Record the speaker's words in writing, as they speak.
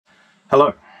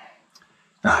Hello.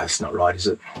 That's not right, is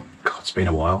it? God, it's been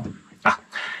a while.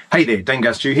 Hey there,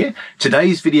 Dangar Stew here.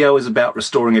 Today's video is about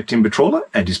restoring a timber trawler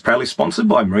and is proudly sponsored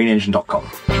by MarineEngine.com.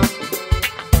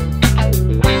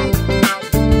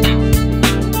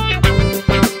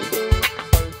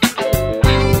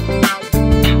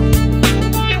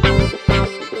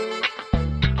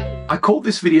 I called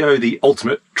this video the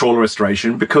ultimate trawler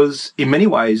restoration because in many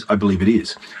ways I believe it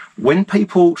is. When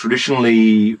people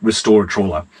traditionally restore a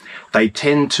trawler, they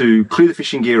tend to clear the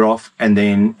fishing gear off and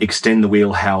then extend the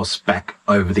wheelhouse back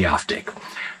over the aft deck.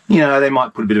 You know, they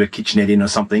might put a bit of a kitchenette in or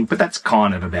something, but that's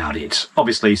kind of about it.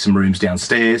 Obviously some rooms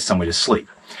downstairs, somewhere to sleep.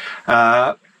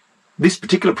 This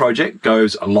particular project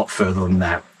goes a lot further than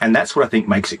that, and that's what I think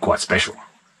makes it quite special.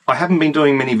 I haven't been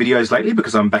doing many videos lately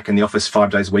because I'm back in the office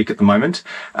 5 days a week at the moment,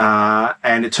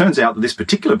 and it turns out that this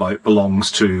particular boat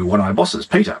belongs to one of my bosses,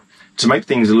 Peter. To make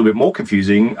things a little bit more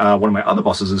confusing, one of my other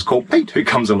bosses is called Pete, who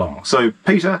comes along. So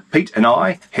Pete and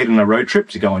I head on a road trip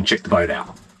to go and check the boat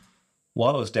out.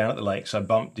 While I was down at the lakes, I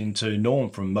bumped into Norm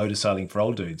from Motor Sailing for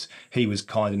Old Dudes. He was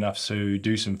kind enough to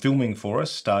do some filming for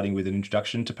us, starting with an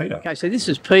introduction to Peter. Okay, so this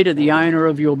is Peter, the owner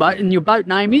of your boat, and your boat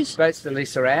name is? Boat's the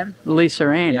Lisa Ann. Lisa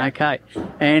Ann, yeah. Okay.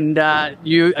 And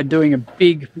you are doing a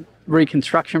big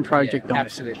reconstruction project on it.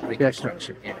 Absolute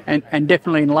reconstruction, yeah. And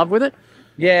definitely in love with it?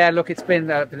 Yeah, look, it's been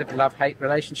a bit of a love-hate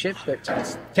relationship, but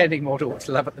it's tending more towards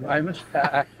love at the moment.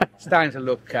 Starting to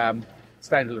look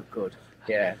good.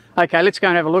 Yeah. Okay, let's go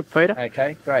and have a look, Peter.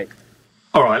 Okay, great.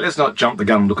 All right, let's not jump the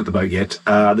gun and look at the boat yet.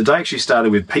 The day actually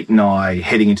started with Pete and I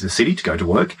heading into the city to go to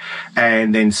work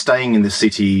and then staying in the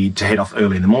city to head off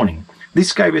early in the morning.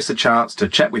 This gave us a chance to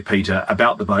chat with Peter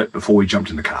about the boat before we jumped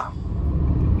in the car.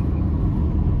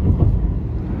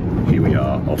 Here we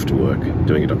are, off to work,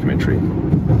 doing a documentary.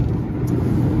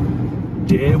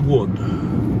 Day one.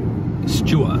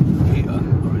 Stuart here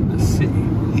are in the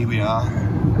city. Here we are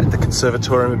at the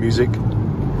Conservatorium of Music.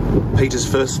 Peter's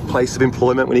first place of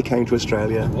employment when he came to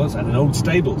Australia. It was at an old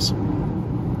stables. So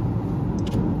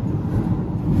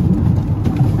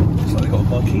they got a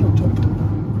marquee on top.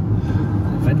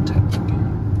 Fantastic.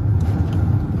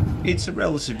 It's a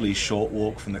relatively short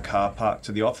walk from the car park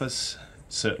to the office.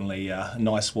 Certainly a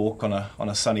nice walk on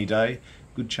a sunny day.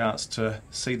 Good chance to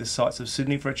see the sights of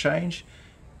Sydney for a change.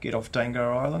 Get off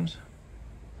Dangar Island.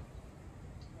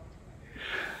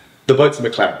 The boat's a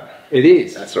McLaren. It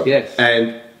is. That's right. Yes.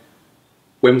 And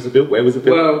when was it built? Where was it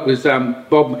built? Well, it was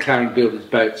Bob McLaren built his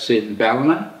boats in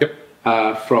Ballina. Yep.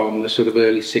 From the sort of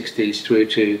early 60s through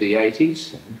to the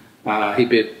 80s. He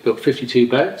built 52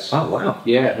 boats. Oh, wow.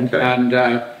 Yeah. Okay. And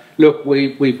look,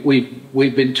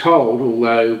 we've been told,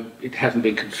 although it hasn't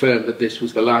been confirmed, that this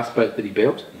was the last boat that he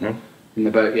built in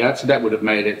the boatyard. So that would have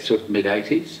made it sort of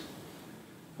mid-80s.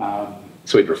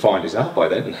 So he'd refined his art by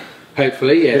then.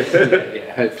 Hopefully, yes.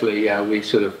 Yeah. Hopefully, we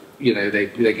sort of, you know, they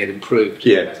get improved.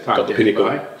 Yeah, got the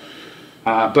pinnacle.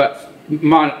 But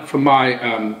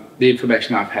the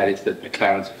information I've had is that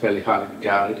McLaren's are fairly highly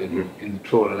regarded in the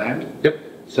trawler land. Yep.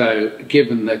 So,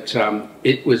 given that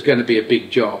it was going to be a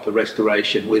big job, the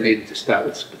restoration, we needed to start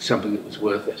with something that was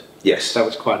worth it. Yes. That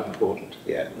was quite important.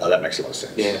 Yeah, no, that makes a lot of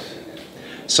sense. Yeah.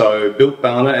 So, built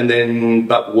Ballina and then,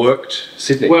 but worked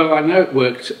Sydney? Well, I know it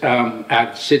worked out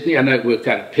of Sydney. I know it worked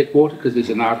out of Pittwater, because there's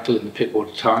an article in the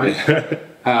Pittwater Times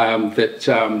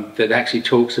that actually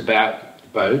talks about the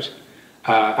boat.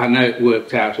 I know it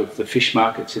worked out of the fish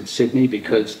markets in Sydney,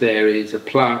 because there is a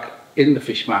plaque in the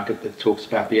fish market that talks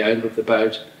about the owner of the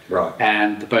boat, right,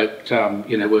 and the boat,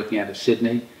 you know, working out of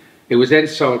Sydney. It was then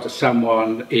sold to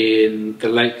someone in the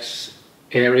lakes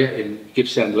area, in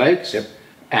Gippsland Lakes, yep,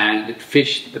 and it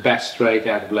fished the Bass Strait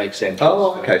out of Lakes Entrance.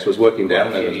 Oh, okay, so it was working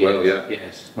down there as well, yeah.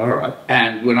 Yes. All right.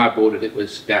 And when I bought it, it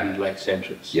was down in Lakes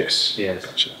Entrance. Yes. Yes.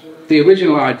 Gotcha. The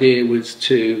original idea was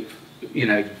to, you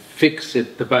know, fix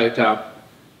the boat up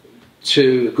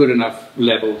to a good enough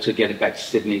level to get it back to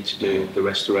Sydney to do the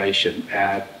restoration,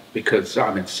 because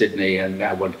I'm in Sydney and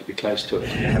I wanted to be close to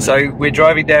it. So we're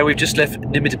driving down, we've just left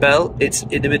Inimitable. It's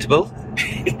inimitable.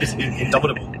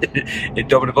 Indomitable.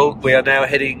 Indomitable. We are now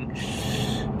heading,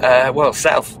 well,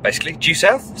 south, basically. Due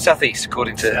south? Southeast,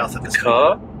 according to the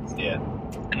car. Yeah.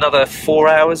 Another 4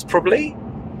 hours, probably.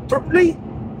 Probably,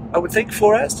 I would think,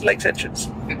 4 hours to Lakes Entrance.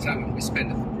 That's how long we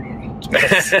spend at the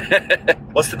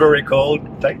brewery. What's the brewery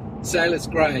called, Dave? Sailor's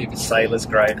Grave. Sailor's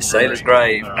Grave. Sailor's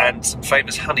Grave, Right. and some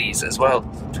famous honeys as well.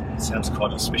 Sounds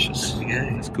quite auspicious.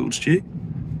 Yeah, it's called Stu.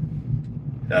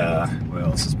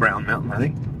 Well, this is Brown Mountain, I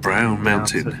think. Brown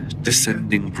Mountain.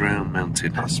 Descending Brown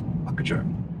Mountain. That's Bucker Joe.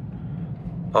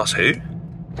 Ask who?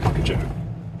 Bucker Joe.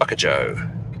 Bucker Joe.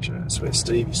 That's where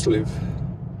Steve used to live.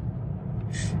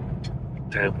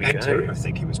 Down we Hector, go. I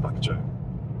think he was Bucker Joe.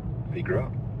 he grew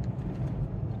up.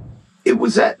 It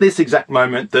was at this exact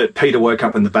moment that Peter woke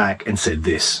up in the back and said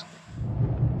this.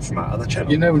 From our other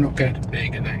channel. You know we're not going to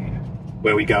big, are you?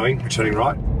 Where are we going? We're turning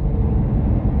right.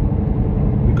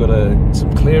 We've got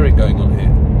some clearing going on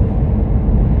here.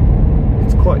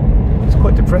 It's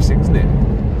quite depressing, isn't it?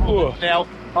 Ooh. Now,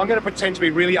 I'm going to pretend to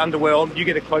be really underwhelmed. You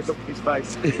get a close-up of his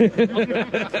face.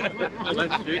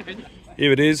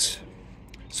 Here it is.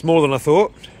 Smaller than I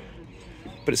thought,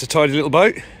 but it's a tidy little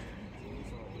boat.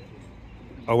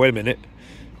 Oh, wait a minute.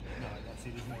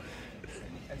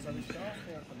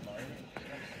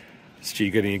 Stu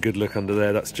getting a good look under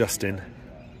there. That's Justin.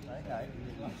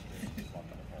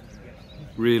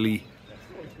 Really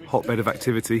hotbed of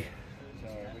activity,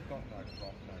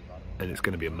 and it's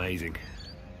going to be amazing.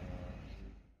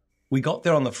 We got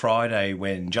there on the Friday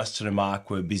when Justin and Mark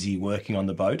were busy working on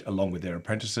the boat along with their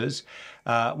apprentices.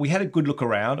 We had a good look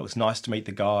around. It was nice to meet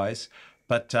the guys,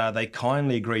 but they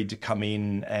kindly agreed to come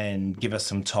in and give us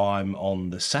some time on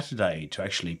the Saturday to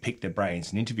actually pick their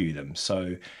brains and interview them.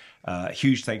 So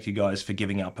huge thank you guys for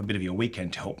giving up a bit of your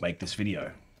weekend to help make this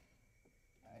video.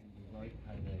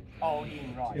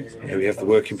 Here we have the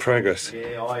work in progress.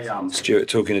 Stuart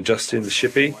talking to Justin, the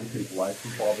shippy.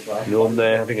 Norm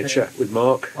there having a chat with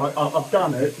Mark. I've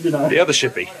done it, you know. The other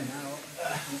shippy.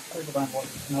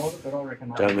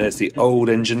 Down there's the old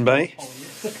engine bay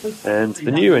and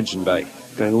the new engine bay,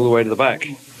 going all the way to the back.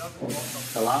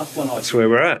 That's where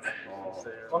we're at.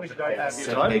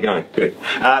 How you going? Good.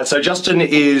 So Justin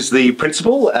is the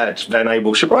principal at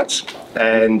Abel Shipwrights,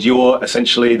 and you're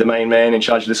essentially the main man in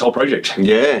charge of this whole project.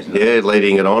 Yeah,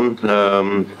 leading it on.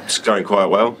 It's going quite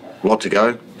well. A lot to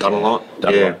go. Done a lot.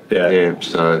 Yeah.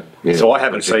 So I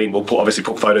haven't seen. We'll obviously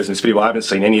put photos in this video. I haven't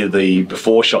seen any of the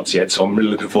before shots yet, so I'm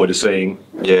really looking forward to seeing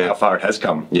how far it has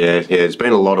come. Yeah. It's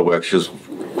been a lot of work. She was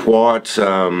quite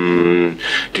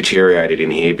deteriorated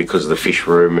in here because of the fish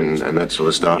room and that sort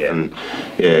of stuff. And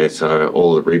so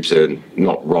all the ribs are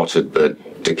not rotted but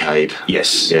decayed.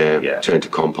 Yes. Yeah. Turned to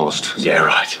compost. Yeah,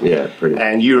 right. Yeah, pretty.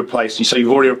 And you replaced. So you've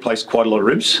already replaced quite a lot of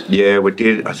ribs. Yeah, we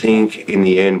did. I think in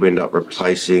the end we ended up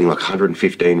replacing like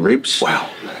 115 ribs. Wow.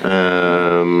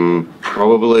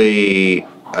 Probably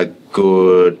a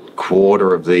good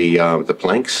quarter of the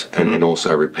planks, and then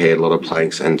also repaired a lot of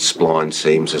planks and spline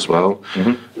seams as well.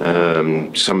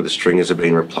 Some of the stringers have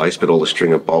been replaced, but all the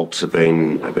stringer bolts have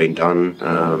been done.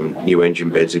 New engine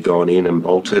beds have gone in and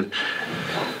bolted.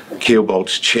 Keel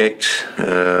bolts checked,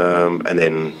 and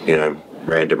then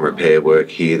random repair work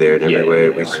here, there, and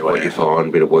everywhere. What you find,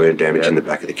 a bit of worm damage in the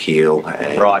back of the keel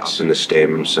and up in the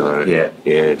stem. So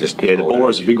the bore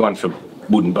is a big one for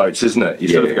wooden boats, isn't it? You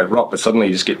sort of go rock, but suddenly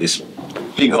you just get this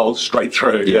big hole straight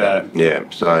through. Yeah.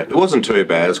 So it wasn't too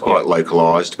bad. It was quite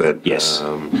localised, but you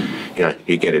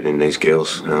get it in these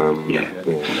gills.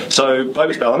 So boat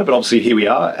was Ballina, but obviously here we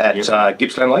are at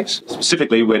Gippsland Lakes.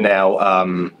 Specifically, we're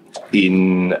now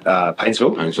in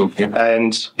Painesville,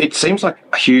 and it seems like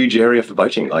a huge area for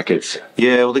boating. Like it's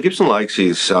well, the Gippsland Lakes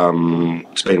is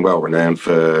it's been well renowned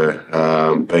for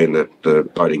being the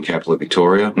boating capital of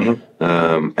Victoria,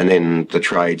 and then the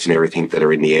trades and everything that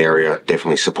are in the area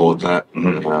definitely support that.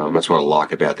 That's what I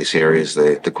like about this area is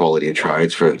the quality of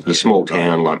trades for a small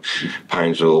town like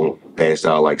Painesville,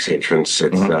 Bairnsdale, Lakes Entrance.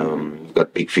 It's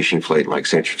got big fishing fleet in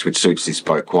Lakes Entrance, which suits this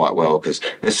boat quite well because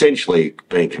essentially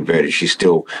being converted, she's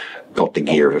still got the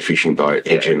gear of a fishing boat,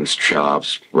 engines,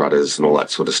 shafts, rudders, and all that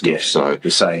sort of stuff. So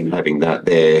the same, having that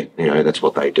there, that's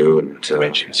what they do. And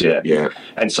engines,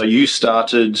 And so you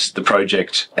started the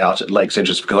project out at Lakes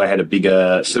Entrance because they had a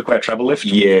bigger slipway travel lift.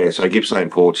 Yeah, so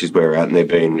Gippsland Ports is where we're at, and they've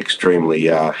been extremely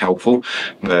helpful.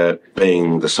 But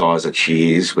being the size that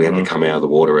she is, we had to come out of the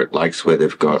water at Lakes where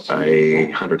they've got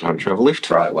a 100-ton travel lift.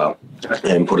 Right. Well,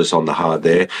 and put us on the hard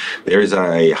there. There is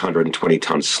a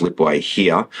 120-ton slipway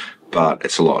here, but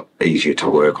it's a lot easier to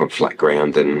work on flat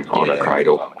ground than on a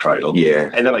cradle. Yeah.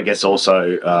 And then I guess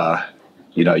also,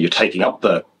 you're taking up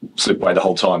the slipway the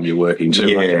whole time you're working too.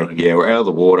 Yeah, we're out of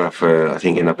the water for, I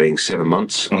think, ended up being 7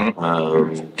 months,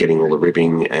 getting all the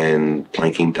ribbing and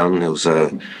planking done. It was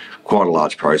quite a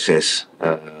large process.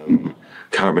 Can't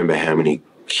remember how many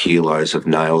kilos of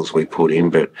nails we put in,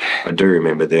 but I do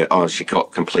remember that she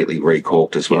got completely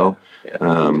recorked as well,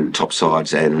 top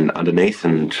sides and underneath,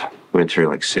 and went through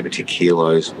like 70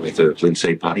 kilos worth of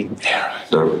linseed putty.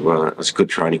 So it was good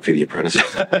training for the apprentices.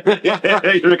 You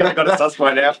reckon I got a sus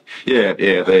by now? Yeah,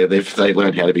 they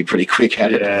learned how to be pretty quick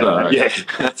at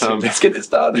it. So, let's get this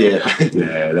done.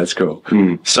 Yeah, that's cool.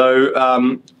 So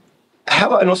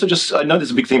and also just, I know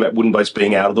there's a big thing about wooden boats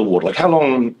being out of the water. Like how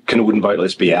long can a wooden boat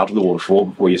let's be out of the water for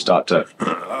before you start to?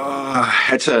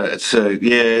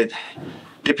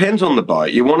 Depends on the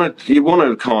boat. You want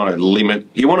to kind of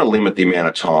limit the amount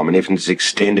of time, and if it's an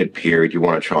extended period, you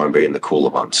want to try and be in the cooler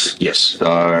months. Yes.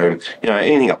 So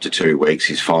anything up to 2 weeks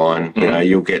is fine.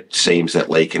 You'll get seams that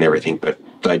leak and everything, but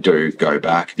they do go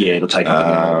back. Yeah, it'll take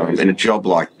in a job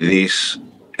like this.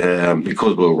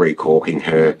 Because we were recorking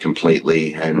her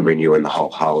completely and renewing the whole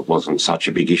hull, it wasn't such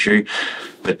a big issue.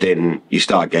 But then you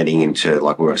start getting into,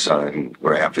 like we were saying,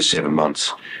 we're out for 7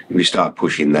 months. We start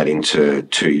pushing that into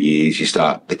 2 years.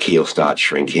 The keel starts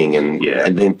shrinking,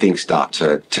 and then things start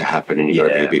to happen, and you've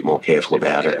got to be a bit more careful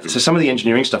about it. So some of the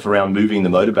engineering stuff around moving the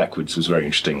motor backwards was very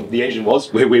interesting. The engine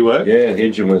was where we were. Yeah, the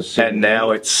engine was. And now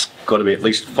it's got to be at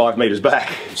least 5 metres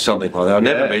back. Something like that. I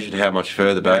never measured how much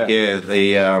further back.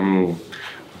 I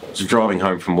was driving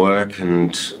home from work,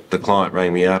 and the client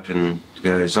rang me up and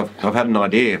goes, I've had an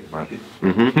idea. I've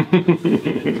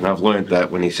learned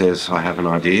that when he says, I have an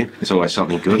idea, it's always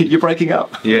something good. You're breaking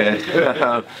up.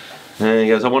 Yeah. And he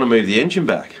goes, I want to move the engine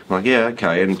back. I'm like, yeah,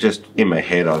 okay. And just in my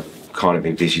head, I've kind of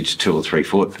envisaged 2 or 3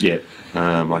 foot. Yeah.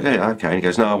 I'm like, yeah, okay. And he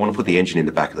goes, no, I want to put the engine in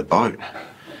the back of the boat.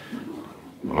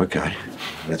 Okay.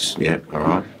 All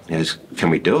right. He goes, can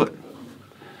we do it?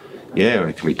 Yeah,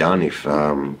 it can be done if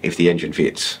the engine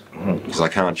fits, because I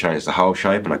can't change the hull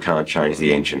shape and I can't change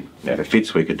the engine. If it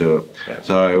fits, we could do it. Yeah.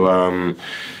 So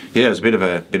it was a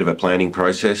bit of a planning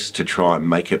process to try and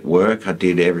make it work. I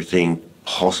did everything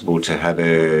possible to have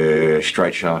a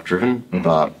straight shaft driven,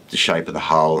 but the shape of the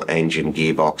hull, engine,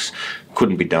 gearbox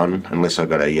couldn't be done unless I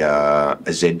got a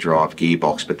Z drive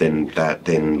gearbox. But then that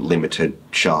limited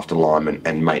shaft alignment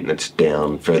and maintenance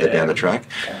further down the track.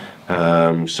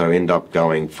 So end up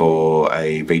going for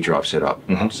a V-drive setup.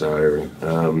 So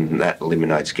that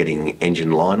eliminates getting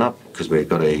engine line-up, because we've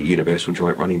got a universal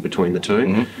joint running between the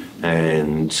two,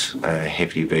 and a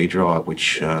hefty V-drive,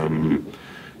 which,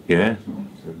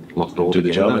 locked all do the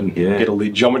together. job and get all the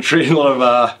geometry and a lot of...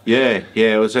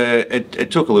 it was it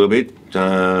took a little bit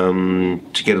to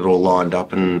get it all lined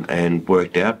up and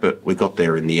worked out, but we got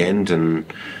there in the end, and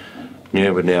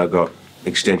we've now got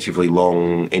extensively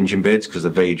long engine beds, because the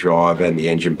V-drive and the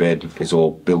engine bed is all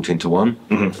built into one.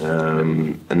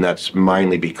 And that's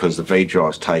mainly because the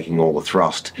V-drive's taking all the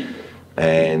thrust,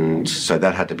 and so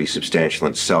that had to be substantial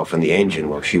in itself. And the engine,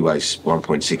 well, she weighs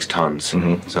 1.6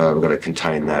 tonnes, so we've got to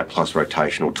contain that, plus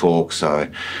rotational torque. So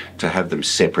to have them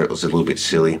separate was a little bit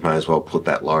silly. May as well put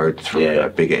that load through a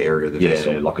bigger area of the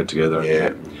vessel. Lock it together.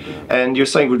 Yeah. And you're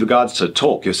saying, with regards to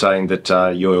torque, you're saying that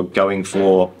you're going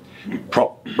for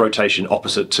prop rotation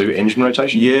opposite to engine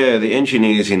rotation? Yeah, the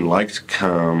engineers in Lakes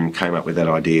came up with that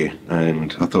idea,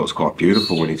 and I thought it was quite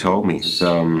beautiful when he told me.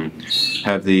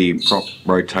 Have the prop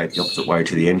rotate the opposite way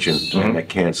to the engine, and that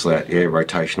cancel out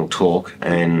rotational torque,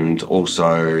 and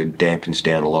also dampens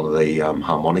down a lot of the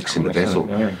harmonics in the vessel.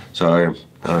 So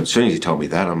as soon as he told me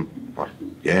that, I'm like,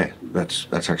 that's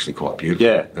actually quite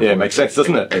beautiful. It makes sense,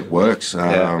 doesn't it? It works.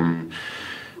 So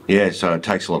it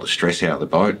takes a lot of stress out of the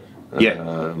boat.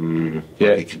 You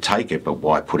can take it, but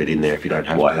why put it in there if you don't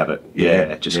have it? Why have it?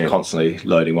 Just constantly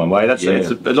loading one way. It must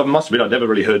have been, I've never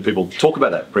really heard people talk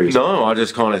about that previously. No, I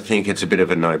just kind of think it's a bit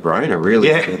of a no-brainer, really.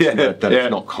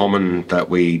 It's not common that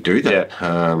we do that.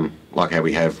 Like how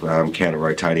we have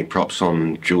counter-rotating props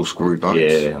on dual-screw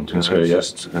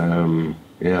boats.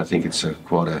 I think it's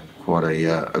quite a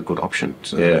good option.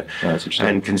 So, that's interesting.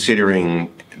 And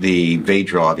considering the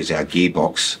V-drive is our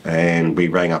gearbox, and we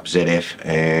rang up ZF,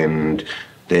 and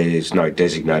there's no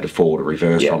designated forward or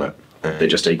reverse on it. They're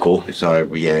just equal. So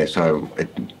we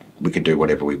can do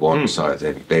whatever we want. So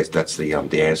that's the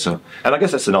answer. And I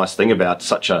guess that's the nice thing about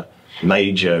such a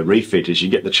major refit, is you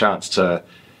get the chance to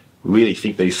really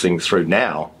think these things through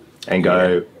now and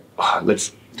go,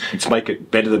 let's make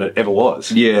it better than it ever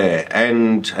was.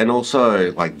 And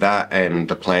also like that, and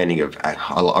the planning of,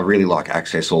 I really like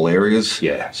access all areas.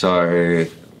 So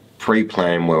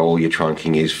pre-plan where all your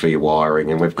trunking is for your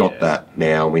wiring, and we've got that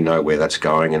now. We know where that's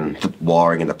going, and the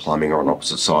wiring and the plumbing are on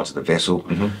opposite sides of the vessel.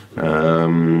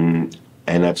 And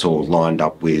that's all lined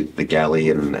up with the galley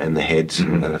and the heads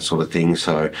and that sort of thing.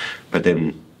 So, but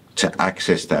then to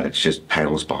access that, it's just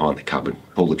panels behind the cupboard.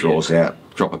 Pull the drawers out,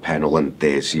 drop a panel, and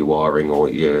there's your wiring or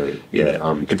your...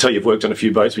 You can tell you've worked on a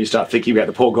few boats when you start thinking about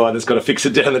the poor guy that's got to fix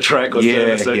it down the track. Or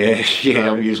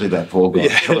I'm usually that poor guy.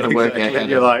 Trying to work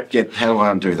out how do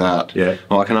I undo that?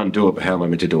 Well, I can undo it, but how am I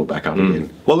meant to do it back up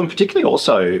again? Well, and particularly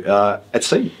also at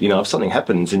sea, if something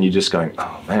happens and you're just going,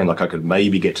 oh man, like I could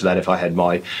maybe get to that if I had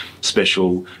my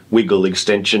special wiggle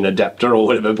extension adapter or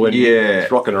whatever when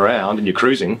it's rocking around and you're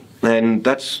cruising. And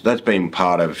that's been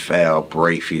part of our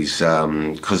brief, is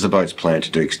because the boat's planned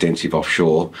to do extensive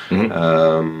offshore.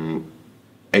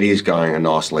 it is going a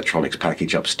nice electronics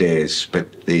package upstairs, but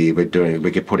we're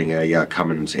putting a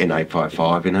Cummins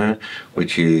N855 in her,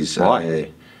 which is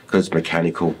because it's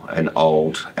mechanical and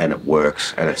old and it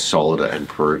works and it's solid and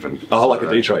proven. Oh, like a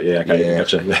Detroit, yeah, okay, yeah,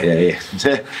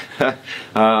 gotcha.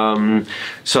 Yeah.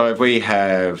 So if we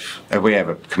have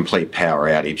a complete power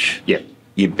outage,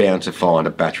 you're bound to find a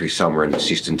battery somewhere in the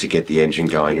system to get the engine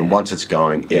going, and once it's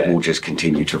going, it will just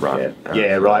continue to run.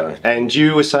 Yeah, right. And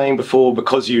you were saying before,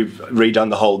 because you've redone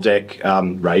the whole deck,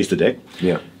 raised the deck.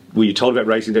 Yeah. Were you told about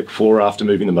raising the deck before or after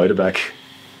moving the motor back?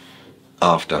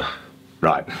 After.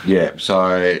 Right. Yeah,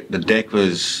 so the deck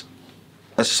was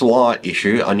a slight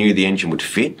issue. I knew the engine would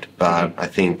fit, but I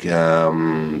think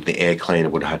the air cleaner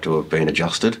would have had to have been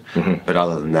adjusted. But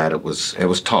other than that, it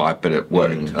was tight, but it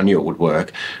worked. I knew it would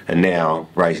work. And now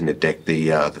raising the deck, the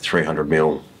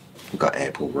 300mm, we've got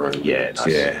ample room. Yeah, nice.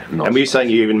 Yeah. Nice. And were you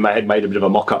saying you even made a bit of a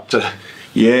mock-up to?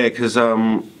 Yeah, because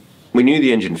we knew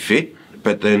the engine fit.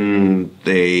 But then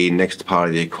the next part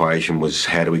of the equation was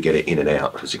how do we get it in and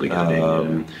out? Physically get it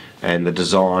in, and the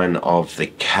design of the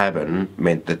cabin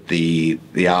meant that the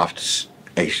aft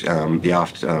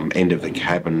end of the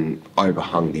cabin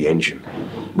overhung the engine.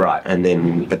 Right.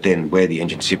 But then where the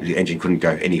engine sit, the engine couldn't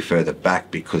go any further back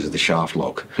because of the shaft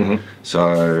lock.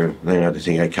 So then I had to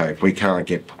think, okay, if we can't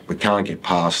get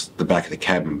past the back of the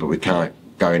cabin, but we can't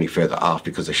go any further aft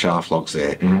because the shaft lock's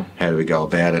there. How do we go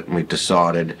about it? And we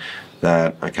decided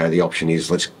that, okay, the option is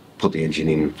let's put the engine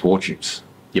in 4 chips.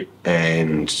 Yep.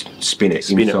 And spin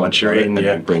it once you're in, and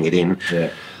then bring it in. Yeah.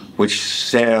 Which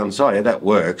sounds, oh yeah, that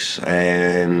works. But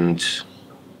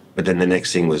then the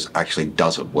next thing was actually,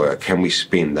 does it work? Can we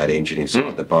spin that engine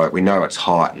inside the boat? We know it's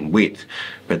height and width,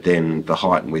 but then the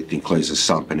height and width includes the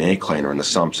sump and air cleaner, and the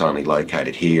sump's only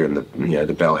located here, and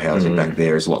the bell housing back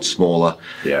there is a lot smaller.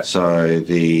 Yeah. So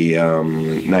the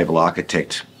naval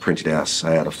architect printed us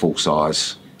out a full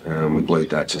size. We glued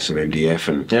that to some MDF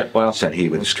and sat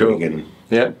here with a string and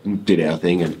did our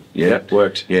thing, and it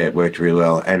worked. Yeah, it worked really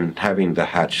well. And having the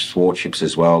hatch thwart chips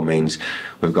as well means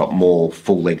we've got more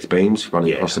full-length beams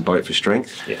running across the boat for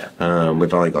strength. Yeah.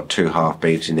 We've only got 2 half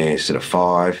beams in there instead of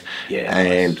 5. Yeah.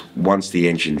 And once the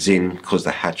engine's in, because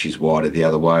the hatch is wider the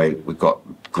other way, we've got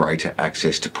greater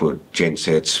access to put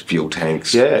gensets, fuel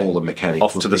tanks, all the mechanical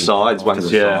off to the sides.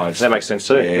 That makes sense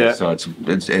too. Yeah. So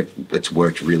it's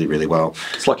worked really, really well.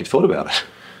 It's like you've thought about it.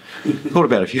 Thought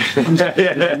about a few things.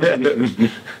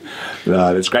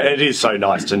 No, that's great. And it is so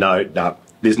nice to know.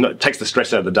 It takes the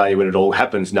stress out of the day when it all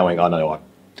happens, knowing I'm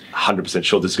 100%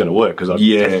 sure this is going to work because I've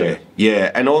tested it.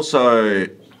 Yeah, and also,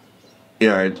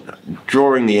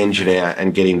 drawing the engine out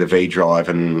and getting the V drive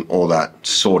and all that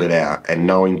sorted out, and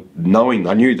knowing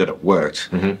I knew that it worked,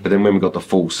 but then when we got the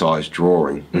full size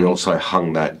drawing, we also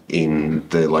hung that in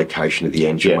the location of the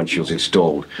engine once she was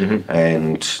installed,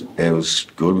 and it was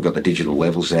good. We got the digital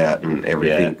levels out and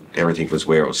everything. Everything was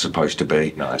where it was supposed to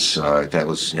be. Nice. So that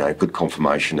was good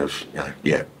confirmation of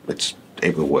it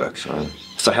will work.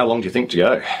 So how long do you think to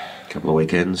go? A couple of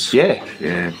weekends. Yeah.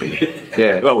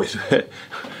 Yeah. Well,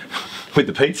 with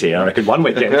the pizza here, I reckon 1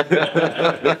 weekend.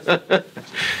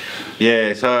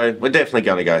 Yeah, so we're definitely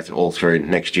going to go all through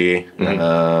next year.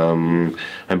 And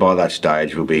by that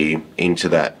stage, we'll be into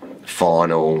that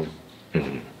final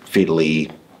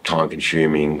fiddly,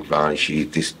 time-consuming,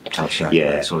 varnishy, this touch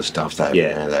that sort of stuff, that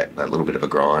little bit of a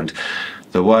grind.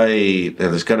 The way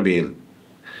there's going to be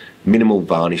minimal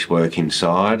varnish work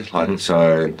inside,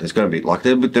 so there's going to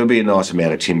be there'll be a nice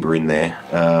amount of timber in there,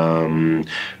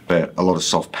 but a lot of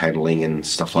soft paneling and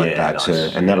stuff like that, nice.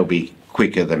 And that'll be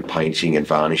quicker than painting and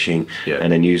varnishing,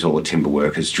 and then use all the timber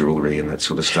workers' jewellery and that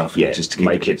sort of stuff, just to keep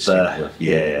make it So,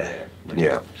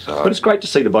 but it's great to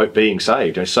see the boat being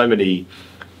saved. So many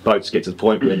boats get to the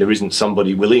point where there isn't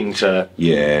somebody willing to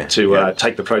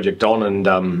take the project on, and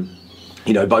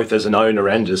both as an owner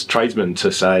and as tradesman,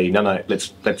 to say, no,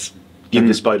 let's give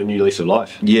this boat a new lease of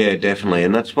life. Yeah, definitely.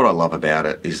 And that's what I love about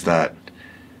it, is that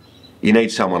you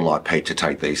need someone like Pete to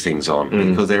take these things on,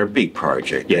 because they're a big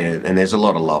project, and there's a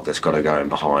lot of love that's got to go in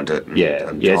behind it.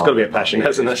 And, it's got to be a passion,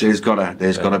 hasn't it? There's got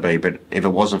to be, but if it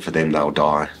wasn't for them, they'll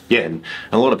die. And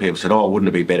a lot of people said, oh, wouldn't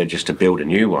it be better just to build a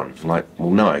new one? I'm like,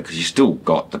 well, no, because you still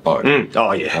got the boat. There's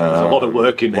a lot of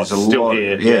work in what's still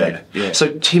here.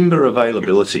 So timber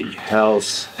availability,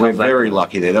 we're very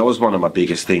lucky there. That was one of my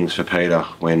biggest things for Peter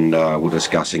when we're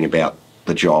discussing about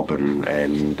the job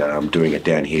and doing it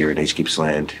down here in East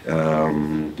Gippsland.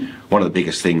 One of the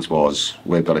biggest things was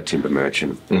we've got a timber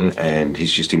merchant, and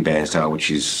he's just in Bairnsdale,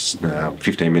 which is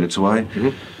 15 minutes away.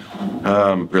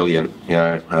 Brilliant,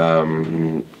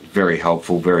 very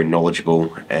helpful, very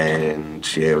knowledgeable,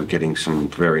 and yeah, we're getting some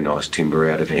very nice timber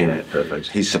out of him. Yeah, perfect.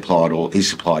 He's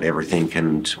supplied everything,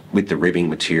 and with the ribbing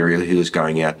material, he was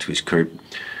going out to his coop,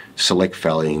 select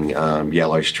felling,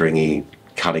 yellow stringy,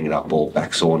 cutting it up all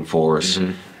backsawn for us.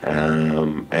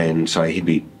 And so he'd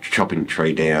be chopping the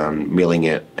tree down, milling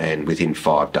it, and within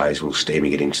 5 days we were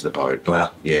steaming it into the boat.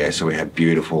 Wow. Yeah, so we had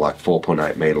beautiful, like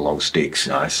 4.8 metre long sticks.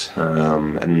 Nice.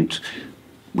 And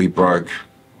we broke,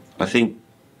 I think,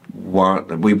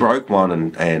 we broke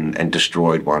one and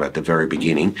destroyed one at the very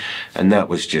beginning, and that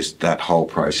was just that whole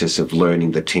process of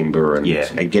learning the timber and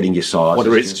getting your size. What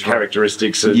are its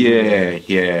characteristics? And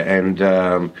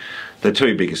the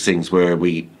two biggest things were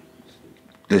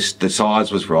the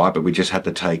size was right, but we just had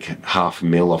to take half a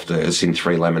mil off it's in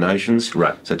 3 laminations.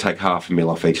 Right. So take half a mil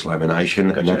off each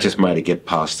lamination, and that just made it get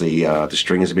past the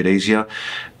stringers a bit easier.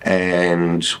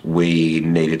 And we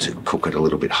needed to cook it a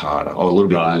little bit harder, or a little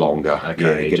bit longer.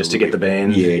 Okay, just to get the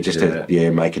bend. Yeah, just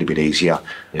to make it a bit easier.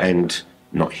 And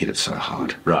not hit it so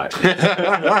hard. Right.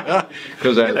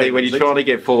 Because when you're trying to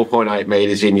get 4.8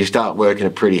 metres in, you start working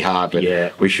it pretty hard,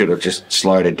 but we should have just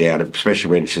slowed it down, especially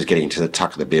when it's just getting to the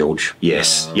tuck of the bilge.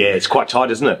 Yes. Yeah, it's quite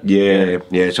tight, isn't it?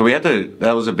 Yeah. So we had to,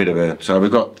 that was a bit of a, so we've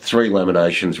got 3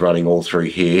 laminations running all through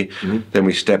here. Then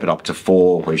we step it up to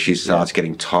 4 when she starts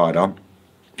getting tighter.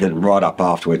 And right up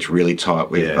afterwards, really tight.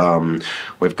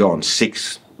 We've gone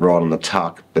 6 right on the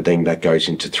tuck, but then that goes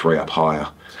into 3 up higher.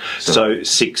 So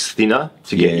 6 thinner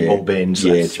to get you more bends.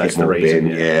 That's the reason.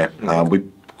 We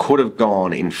could have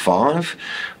gone in 5,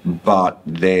 but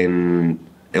then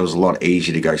it was a lot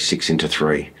easier to go 6 into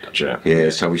 3. Gotcha. Yeah,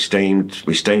 so we steamed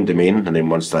them in, and then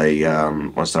once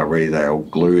they're ready, they're all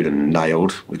glued and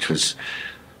nailed, which was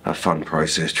a fun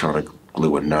process trying to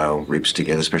glue and nail ribs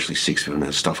together, especially 6 of them.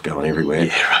 There's stuff going everywhere.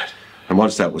 Yeah, right. And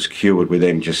once that was cured, we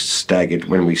then just staggered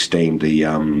when we steamed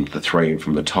the 3 in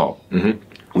from the top.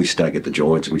 We staggered the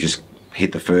joints, and we just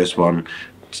hit the first one,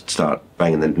 start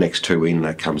banging the next 2 in,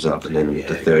 that comes up, and then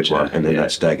the third one, and then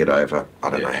that staggered over, I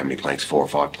don't know how many planks, 4 or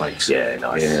 5 planks. Yeah,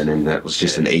 nice. Yeah, and then that was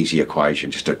just an easy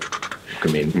equation, just to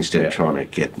come in instead of trying to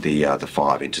get the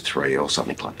 5 into 3 or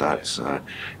something like that. So,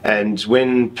 and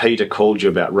when Peter called you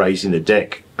about raising the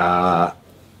deck,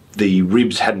 the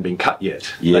ribs hadn't been cut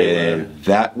yet. Yeah,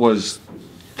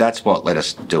 that's what let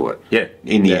us do it. Yeah.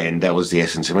 In the end, that was the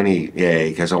essence. And when he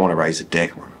goes, I want to raise the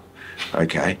deck.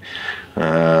 Okay. He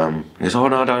goes, oh,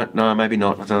 no, maybe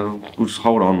not. I thought, we'll just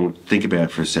hold on, we'll think about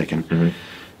it for a second.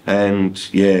 And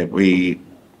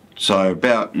so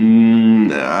about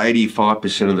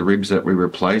 85% of the ribs that we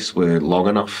replaced were long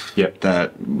enough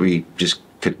that we just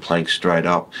could plank straight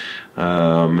up.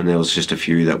 And there was just a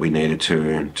few that we needed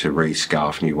to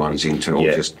re-scarf new ones into,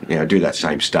 or just do that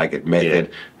same staggered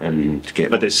method and to get.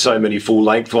 But there's so many full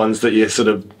length ones that you sort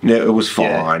of. No, it was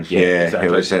fine.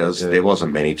 Exactly. There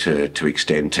wasn't many to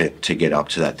extend to get up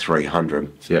to that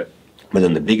 300. Yeah. But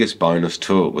then the biggest bonus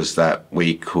to it was that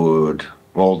we could.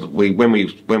 Well, when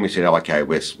we said, oh, okay,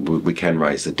 we can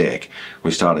raise the deck,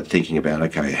 we started thinking about,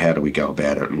 okay, how do we go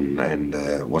about it,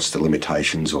 and what's the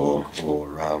limitations or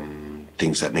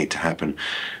things that need to happen.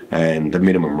 And the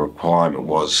minimum requirement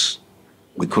was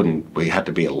we had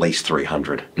to be at least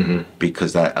 300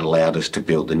 because that allowed us to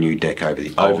build the new deck over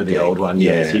the old one.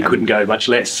 Yeah, so you couldn't go much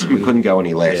less. We couldn't go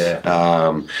any less.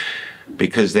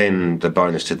 Because then the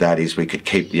bonus to that is we could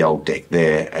keep the old deck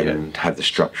there and have the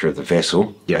structure of the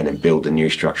vessel and then build the new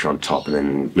structure on top, and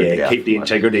then keep the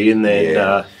integrity in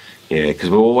there. Because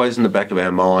we're always in the back of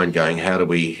our mind going, how do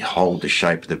we hold the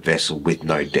shape of the vessel with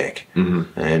no deck?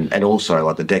 And also,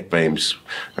 like, the deck beams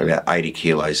are about 80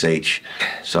 kilos each,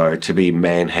 so to be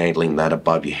manhandling that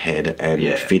above your head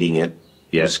and fitting it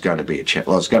was going to be it's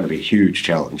going to be a huge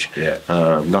challenge.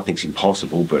 Nothing's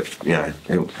impossible, but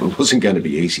it wasn't going to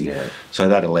be easy. So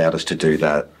that allowed us to do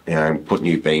that. Put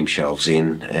new beam shelves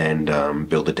in and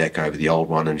build the deck over the old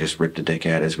one, and just rip the deck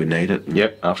out as we need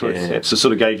it. Afterwards. So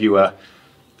sort of gave you a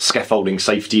scaffolding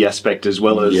safety aspect as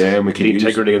well as the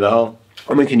integrity of the hull.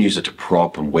 And we can use it to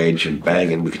prop and wedge and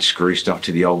bang, and we can screw stuff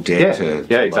to the old deck.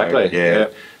 Exactly.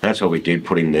 That's what we did,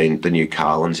 putting the new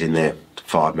Carlins in there,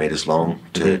 5 metres long,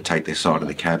 to take their side of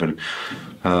the cabin.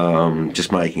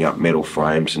 Just making up metal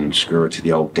frames and screw it to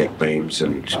the old deck beams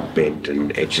and bend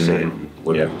and edges and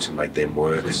woodworks and make them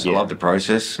work. I love the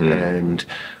process, and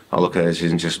I look at it as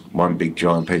isn't just one big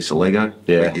giant piece of Lego.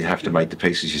 You have to make the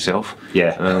pieces yourself.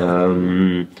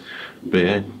 But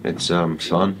yeah, it's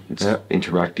fun. It's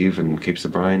interactive and keeps the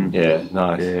brain.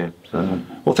 Nice.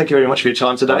 Well, thank you very much for your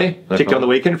time today, particularly on the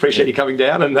weekend. Appreciate you coming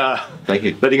down and thank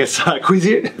you, letting us quiz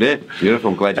you. Yeah, beautiful.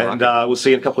 I'm glad you liked it. And we'll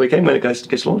see you in a couple of weekends when it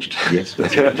gets launched. Yes.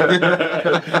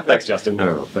 Thanks, Justin.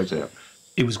 Thanks, Al.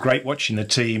 It was great watching the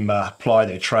team ply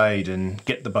their trade and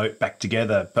get the boat back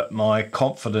together, but my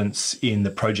confidence in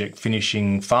the project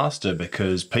finishing faster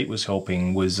because Pete was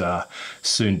helping was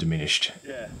soon diminished.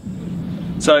 Yeah.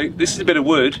 So this is a bit of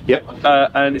wood. Yep.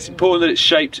 And it's important that it's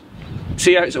shaped.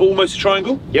 See how it's almost a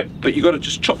triangle? Yep. But you've got to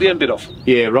just chop the end bit off.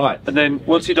 Yeah, right. And then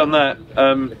once you've done that,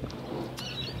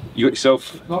 you got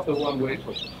yourself Not the one way.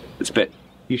 this bit.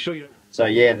 You sure you don't? So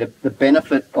yeah, the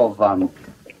benefit of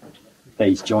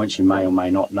these joints, you may or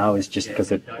may not know, is just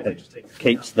because it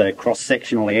keeps the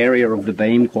cross-sectional area of the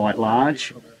beam quite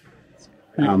large.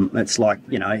 It's like,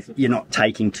 you know, you're not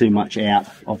taking too much out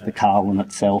of the carlin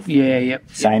itself. Yeah, yep.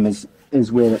 Same as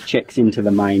where it checks into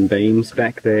the main beams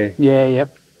back there. Yeah,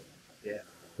 yep.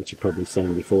 Which you've probably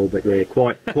seen before, but yeah,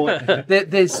 quite.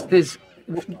 There's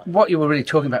what you were really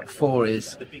talking about before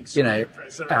is, you know,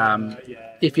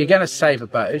 if you're going to save a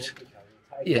boat,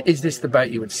 is this the boat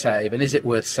you would save, and is it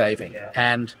worth saving?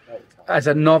 And as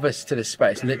a novice to this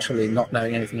space, literally not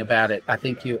knowing anything about it, I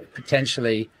think you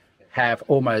potentially have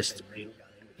almost,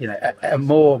 you know, a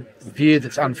more view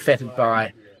that's unfettered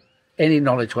by any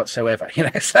knowledge whatsoever, you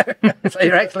know. So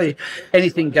you're actually,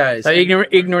 anything goes. So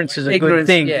ignorance is a good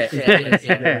thing. Yeah.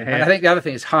 And I think the other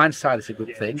thing is hindsight is a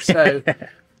good thing. So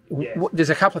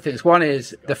there's a couple of things. One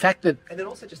is the fact that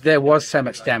there was so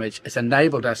much damage has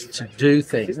enabled us to do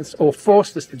things, or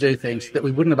forced us to do things that we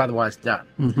wouldn't have otherwise done.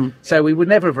 Mm-hmm. So we would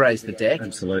never have raised the deck.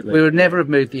 Absolutely. We would never have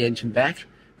moved the engine back,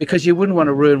 because you wouldn't want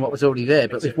to ruin what was already there.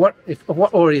 But if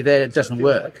what already there doesn't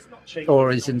work,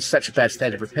 or is in such a bad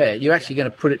state of repair, you're actually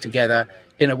going to put it together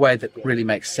in a way that really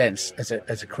makes sense as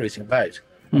a cruising boat.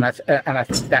 And I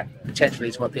think that potentially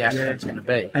is what the outcome is going to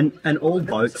be. And all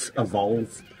boats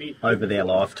evolve over their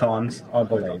lifetimes, I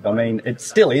believe. I mean, it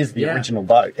still is the original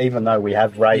boat, even though we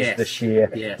have raised the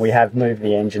shear, we have moved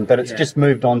the engine, but it's just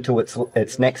moved on to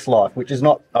its next life, which is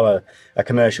not a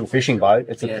commercial fishing boat.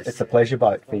 It's a pleasure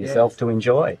boat for yourself to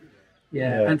enjoy.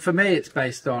 Yeah, and for me, it's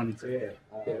based on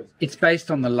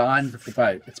the lines of the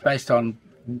boat. It's based on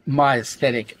my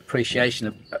aesthetic appreciation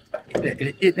of.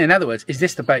 In other words, is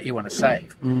this the boat you want to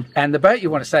save? And the boat you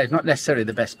want to save is not necessarily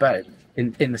the best boat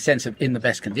in the sense of in the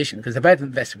best condition, because the boat in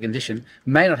the best condition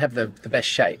may not have the best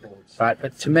shape, right?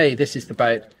 But to me, this is the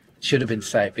boat that should have been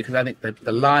saved, because I think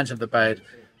the lines of the boat,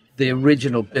 the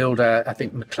original builder, I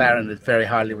think McLaren is very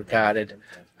highly regarded.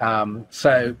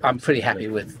 So I'm pretty happy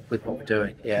with what we're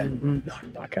doing. Yeah.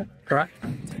 Okay. Right.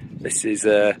 This is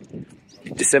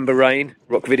December rain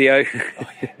rock video.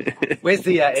 Where's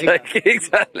the egg?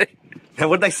 Exactly. And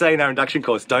what did they say in our induction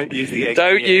course? Don't use the egg.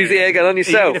 Don't use the egg on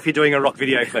yourself. Even if you're doing a rock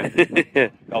video clip.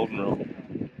 Golden rule.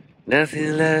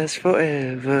 Nothing lasts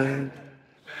forever.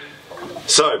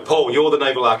 So, Paul, you're the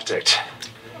naval architect.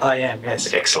 I am,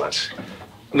 yes. Excellent.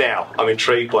 Now, I'm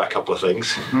intrigued by a couple of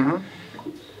things.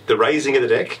 The raising of the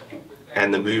deck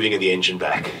and the moving of the engine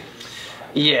back.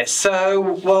 Yes, so,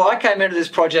 well, I came into this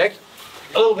project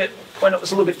a little bit when it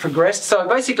was a little bit progressed. So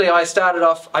basically I started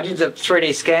off, I did the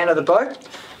 3D scan of the boat,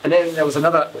 and then there was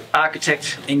another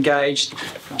architect engaged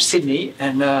from Sydney,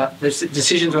 and the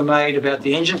decisions were made about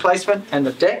the engine placement and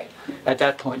the deck at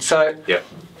that point. So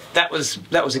that was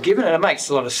a given, and it makes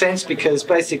a lot of sense, because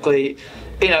basically,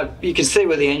 you know, you can see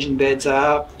where the engine beds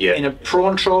are. In a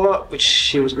prawn trawler, which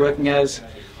she was working as,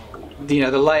 you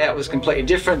know, the layout was completely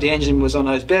different. The engine was on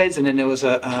those beds, and then there was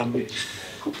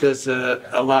there's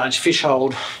a large fish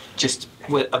hold just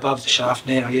above the shaft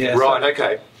now. Right.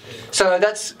 Okay. So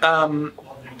that's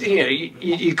you know,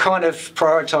 you kind of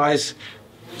prioritise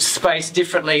space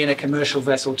differently in a commercial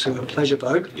vessel to a pleasure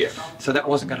boat. So that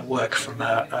wasn't going to work from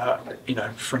you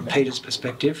know, from Peter's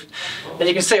perspective. And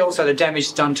you can see also the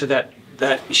damage done to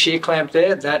that shear clamp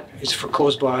there. That is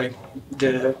caused by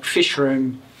the fish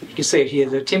room. You can see it here.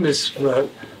 The timbers were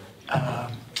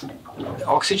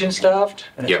oxygen starved,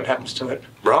 and that's what happens to it.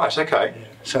 Right. Okay.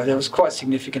 So there was quite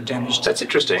significant damage. That's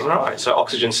interesting. Right. So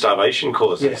oxygen starvation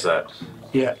causes that.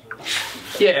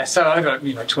 Yeah, so over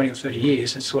 20 or 30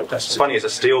 years, that's what that's. It's funny, as a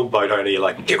steel boat owner, you're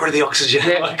like, get rid of the oxygen.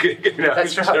 Like, you know,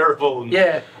 that's it's terrible.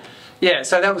 Yeah.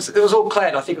 So it was all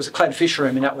clad. I think it was a clad fish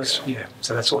room, and that was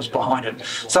So that's what was behind it.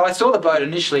 So I saw the boat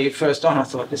initially first on. I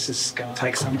thought this is going to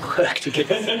take some work to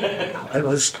get. It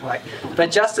was like,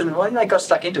 but Justin, when they got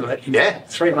stuck into it, in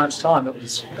 3 months' time, it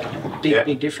was a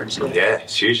big difference. Yeah,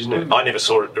 it's huge, isn't it? I never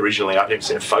saw it originally. I've never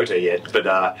seen a photo yet,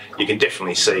 but you can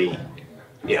definitely see.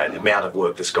 The amount of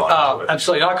work that's gone into it.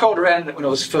 Absolutely. I called around when it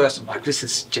was first. I'm like, this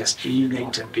is just, you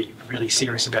need to be really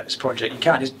serious about this project. You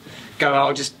can't just go,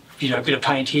 I'll just, a bit of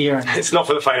paint here. And it's not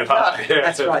for the faint of heart.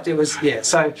 That's right. It was,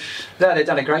 So they've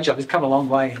done a great job. It's come a long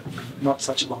way in not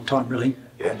such a long time, really.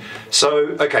 Yeah.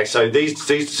 So, okay, so these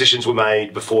decisions were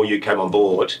made before you came on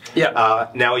board. Yeah.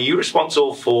 Now, are you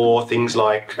responsible for things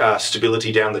like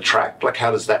stability down the track? Like,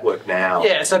 how does that work now?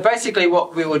 Yeah, so basically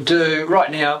what we would do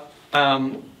right now,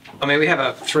 I mean, we have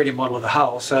a 3D model of the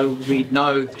hull, so we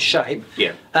know the shape.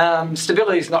 Yeah.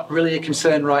 Stability is not really a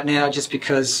concern right now, just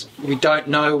because we don't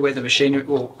know where the machinery,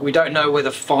 well, we don't know where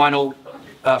the final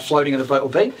floating of the boat will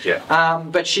be. Yeah.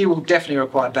 But she will definitely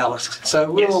require ballast.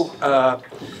 So we'll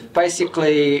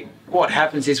basically what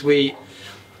happens is we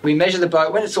measure the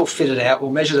boat when it's all fitted out.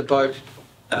 We'll measure the boat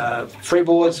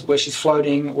freeboards where she's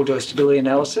floating. We'll do a stability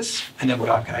analysis, and then we'll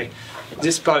go, okay,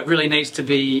 this boat really needs to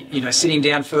be, you know, sitting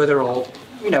down further, or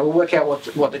we'll work out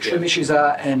what the trim issues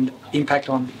are and impact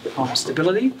on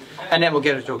stability, and then we'll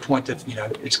get it to a point that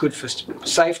it's good for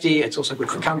safety, it's also good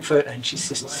for comfort, and she's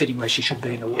sitting where she should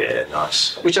be in the water. Yeah,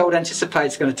 nice. Which I would anticipate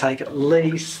is going to take at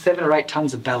least 7 or 8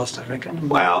 tons of ballast, I reckon.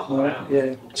 Wow.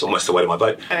 Yeah. It's almost the weight of my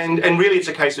boat. And really, it's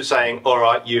a case of saying, all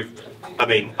right, I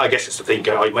mean, I guess it's the thing.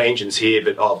 Oh, my engine's here,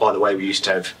 but oh, by the way, we used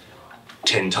to have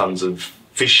 10 tons of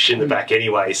fish in the back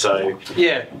anyway. So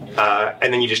yeah.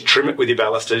 And then you just trim it with your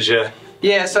ballast as you.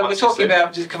 Yeah, so we're talking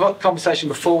about, the conversation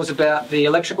before was about the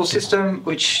electrical system,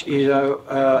 which,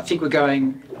 I think we're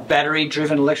going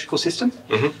battery-driven electrical system.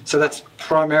 Mm-hmm. So that's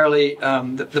primarily,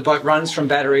 the boat runs from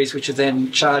batteries, which are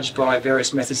then charged by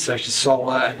various methods, such as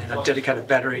solar and a dedicated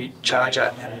battery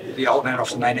charger and the old man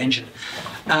off the main engine.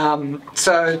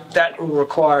 So that will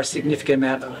require a significant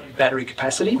amount of battery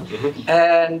capacity. Mm-hmm.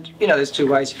 And, there's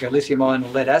 2 ways. You go lithium ion or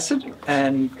lead acid,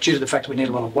 and due to the fact that we need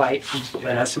a lot of weight,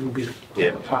 lead acid will be the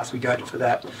path we go to for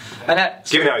that. And that,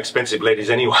 given how expensive lead is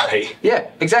anyway. Yeah,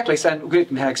 exactly. So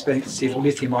given how expensive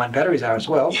lithium ion batteries are as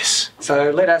well. Yes.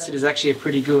 So lead acid is actually a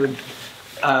pretty good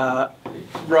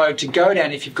road to go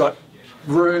down if you've got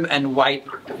room and weight.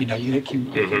 You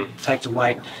can take the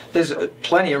weight. There's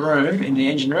plenty of room in the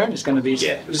engine room. It's going to be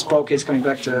this bulkhead's coming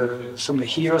back to somewhere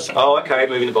here or something. Oh, okay,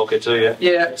 moving the bulkhead too, yeah.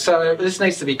 Yeah, so this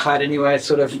needs to be clad anyway. It's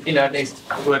sort of, it needs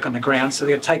to work on the ground. So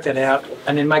they're going to take that out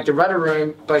and then make the rudder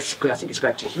room. Basically, I think it's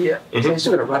back to here. So you've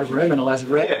still got a rudder room and a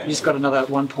lazarette. Yeah. You just got another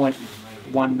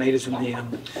 1.1 metres in the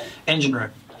engine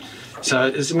room. So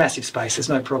there's a massive space. There's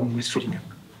no problem with fitting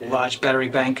a large battery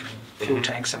bank, fuel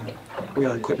tanks, and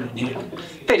wheel equipment in here.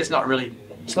 Peter's not really.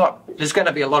 There's going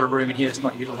to be a lot of room in here. It's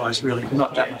not utilised really.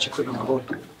 Not that much equipment on board.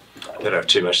 Don't have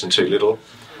too much than too little.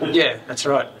 Yeah, that's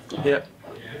right. Yeah.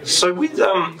 So with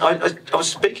I was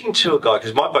speaking to a guy,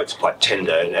 because my boat's quite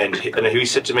tender, and he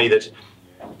said to me that,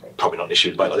 probably not an issue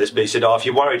with a boat like this, but he said, oh, if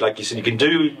you're worried, like you said, you can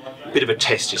do a bit of a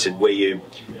test. He said where you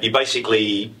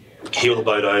basically heel the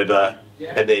boat over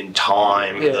and then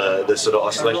time the sort of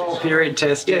oscillation. Roll period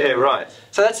test. Yeah, right.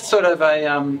 So that's sort of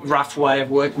a rough way of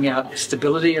working out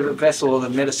stability of a vessel or the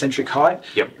metacentric height.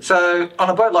 Yep. So on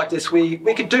a boat like this, we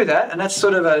could do that, and that's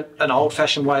sort of an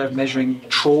old-fashioned way of measuring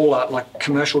trawler, like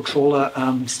commercial trawler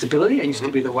stability. It used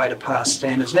to be the way to pass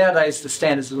standards. Nowadays, the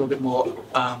standard's a little bit more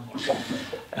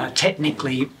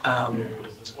technically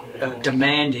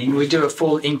demanding. We do a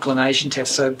full inclination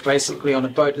test. So basically, on a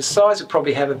boat this size, we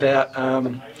probably have about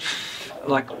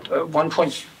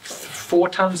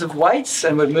 1.4 tons of weights,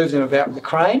 and we'd move them about with the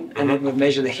crane, and then we'd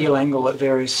measure the heel angle at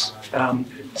various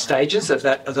stages of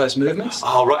those movements.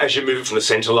 Oh, right, as you move it from the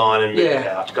centre line and move it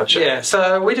out. Gotcha. Yeah,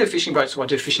 so we do fishing boats, I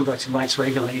do fishing boats and lakes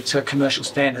regularly to commercial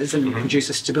standards, and we produce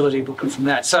a stability booklet from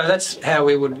that. So that's how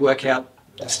we would work out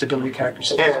the stability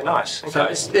characteristics. Yeah, nice.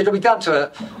 Okay. So it'll be done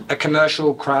to a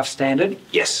commercial craft standard.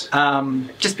 Yes.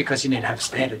 Just because you need to have a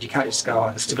standard, you can't just go,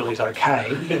 oh, the stability's okay.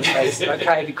 It's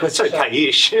okay because it's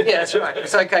okay-ish. Yeah, that's right.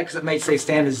 It's okay because it meets these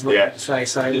standards. Like say.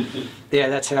 So yeah,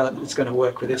 that's how it's going to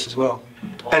work with this as well.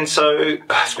 And so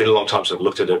it's been a long time since I've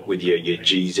looked at it with your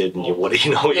GZ and your what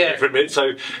for a minute.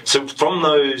 So from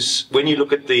those, when you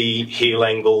look at the heel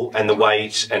angle and the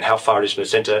weight and how far it is from the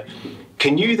centre,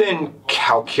 can you then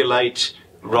calculate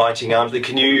writing arms?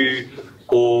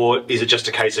 Or is it just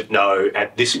a case of no,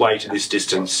 at this weight, at this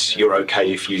distance, you're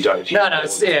okay if you don't? No,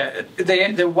 it's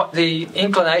the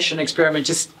inclination experiment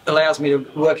just allows me to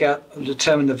work out and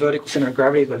determine the vertical centre of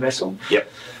gravity of the vessel.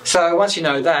 Yep. So once you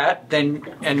know that, then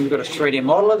we've got a 3D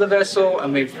model of the vessel,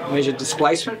 and we've measured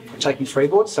displacement, taking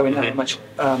freeboards, so we know how much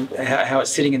how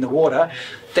it's sitting in the water.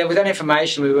 Then with that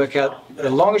information, we work out the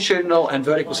longitudinal and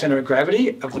vertical centre of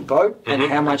gravity of the boat and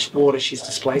how much water she's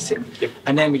displacing. Yep.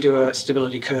 And then we do a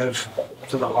stability curve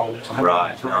for the whole.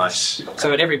 Right, nice.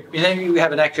 So then we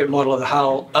have an accurate model of the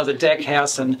hull, of the deck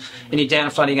house, and any down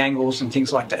flooding angles and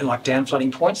things like that, like down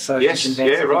flooding points. So yes,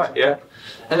 yeah, right, yeah.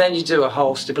 And then you do a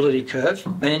whole stability curve,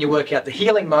 and then you work out the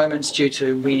healing moments due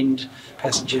to wind,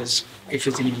 passengers, if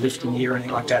there's any lifting here or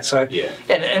anything like that. So, Yeah.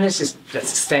 and it's just,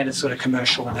 that's a standard sort of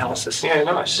commercial analysis. Yeah,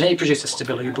 nice. And then you produce a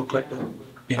stability booklet.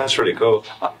 Yeah. That's really cool.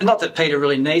 Not that Peter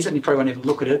really needs it, and you probably won't even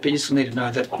look at it, but you just need to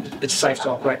know that it's safe to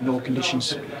operate in all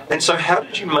conditions. And so how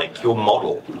did you make your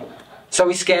model? So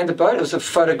we scanned the boat. It was a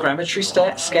photogrammetry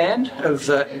scan of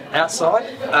the outside.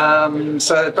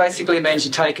 So it basically means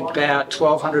you take about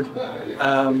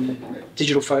 1,200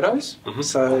 digital photos.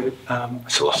 So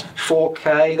That's a lot.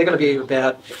 4K. They're going to be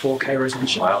about 4K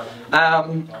resolution. Wow.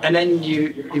 And then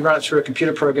you run it through a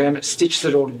computer program. It stitches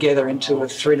it all together into a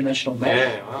three-dimensional map.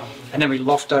 Yeah, wow. And then we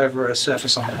loft over a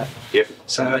surface on that. Yep.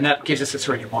 So, and that gives us a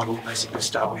 3D model basically to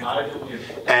start with.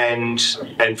 And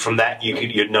from that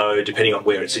you'd know, depending on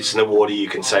where it sits in the water, you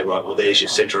can say, right, well, there's your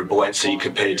centre of buoyancy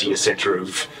compared to your centre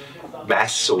of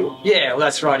mass, or... Yeah, well,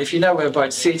 that's right. If you know where a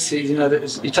boat sits, you know that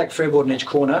you take a freeboard in each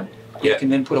corner. You can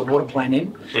then put a water plane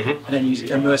in, and then you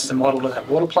immerse the model of that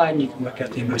water plane. You can work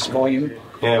out the immersed volume.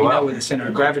 Yeah, you wow. know where the centre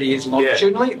of gravity is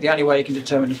longitudinally. The only way you can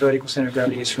determine the vertical centre of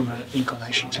gravity is from an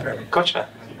inclination experiment. Gotcha.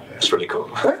 That's really cool.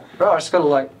 Right, it's got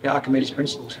like Archimedes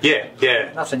principles. Yeah,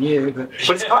 yeah. Nothing new, but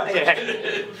But it's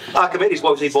Archimedes,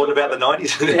 what was he born about the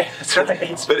 90s? yeah, that's right.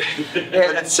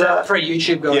 That's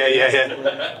pre-YouTube guy.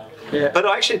 Yeah. But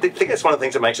I actually think that's one of the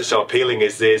things that makes it so appealing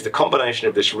is there's the combination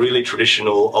of this really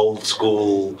traditional, old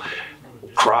school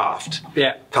craft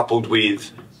coupled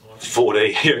with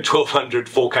 1,200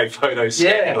 4K photos.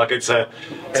 Yeah. Like it's a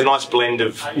nice blend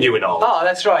of new and old. Oh,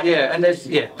 that's right, yeah. And there's,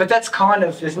 but that's kind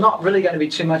of, there's not really going to be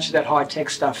too much of that high-tech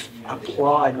stuff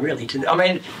applied really to, I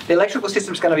mean, the electrical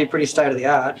system's going to be pretty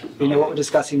state-of-the-art. You know, what we're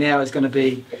discussing now is going to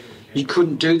be, you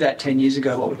couldn't do that 10 years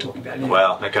ago, what we're talking about now.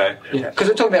 Wow, okay. Yeah, because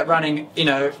we're talking about running, you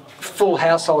know, full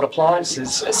household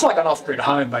appliances. It's like an off-grid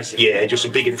home, basically. Yeah, just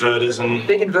some big inverters and...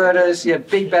 Big inverters,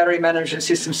 big battery management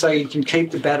system so you can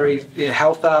keep the battery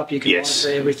health up, you can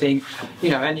monitor everything,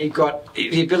 you know, and you've got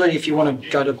the ability, if you want to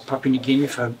go to Papua New Guinea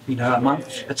for, you know, a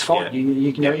month, it's fine.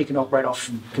 You can operate off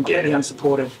completely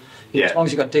unsupported. As long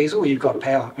as you've got diesel, you've got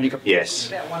power. And you've got about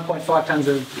 1.5 tonnes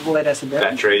of lead acid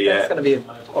battery. Yeah. That's going to be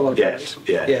a lot of batteries.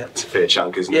 Yeah, it's a fair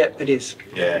chunk, isn't it? Yeah, it is.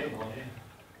 Yeah.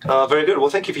 Very good. Well,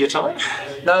 thank you for your time.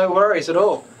 No worries at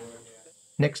all.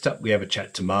 Next up, we have a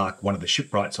chat to Mark, one of the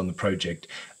shipwrights on the project,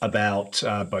 about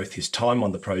both his time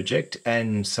on the project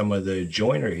and some of the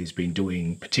joinery he's been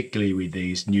doing, particularly with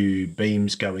these new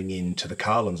beams going into the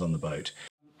carlins on the boat.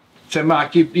 So,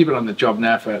 Mark, you've been on the job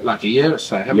now for like a year or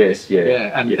so, haven't you? Yes,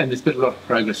 yeah. And there's been a lot of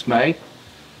progress made.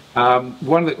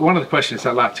 One of the questions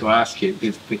I'd like to ask you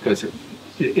is because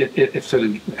it sort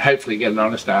of hopefully get an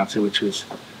honest answer, which was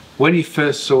when you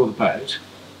first saw the boat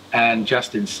and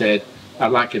Justin said,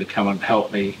 I'd like you to come and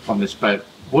help me on this boat,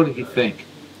 what did you think?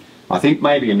 I think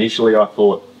maybe initially I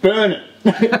thought, burn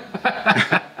it!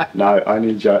 No, only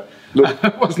a joke. Look,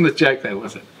 It wasn't a joke though,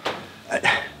 was it?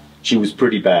 she was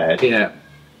pretty bad. Yeah.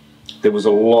 There was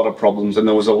a lot of problems, and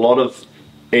there was a lot of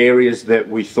areas that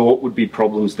we thought would be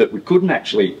problems that we couldn't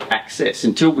actually access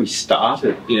until we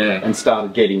started and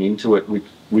started getting into it.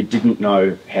 We didn't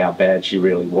know how bad she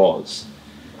really was.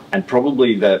 And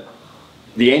probably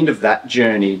the end of that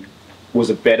journey was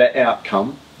a better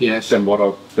outcome than what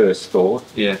I first thought.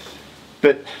 Yes.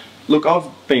 But look, I've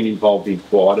been involved in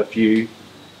quite a few,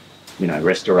 you know,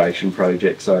 restoration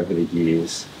projects over the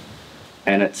years,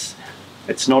 and it's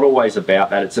not always about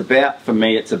that. It's about, for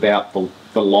me, it's about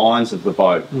the lines of the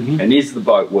boat, and is the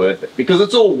boat worth it? Because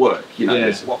it's all work, you know,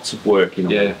 there's lots of work in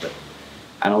all of it.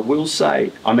 And I will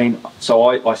say, I mean, so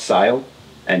I sail,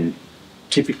 and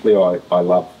typically I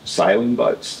love sailing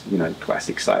boats, you know,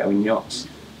 classic sailing yachts.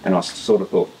 And I sort of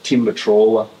thought, timber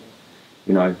trawler,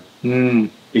 you know,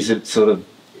 is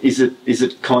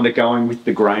it kind of going with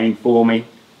the grain for me?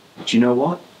 But you know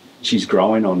what? She's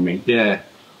growing on me. Yeah.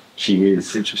 She is.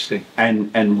 That's interesting.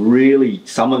 And really,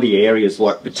 some of the areas,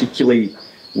 like particularly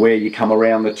where you come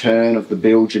around the turn of the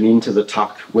bilge and into the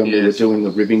tuck when we were doing the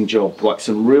ribbing job, like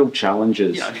some real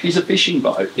challenges. You know, she's a fishing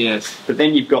boat. Yes. But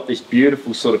then you've got this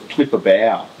beautiful sort of clipper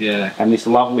bow. Yeah. And this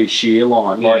lovely shear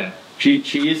line. Like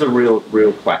she is a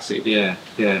real classic. Yeah.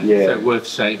 So worth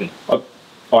saving.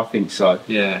 I think so.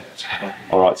 Yeah.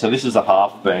 All right, so this is a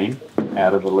half beam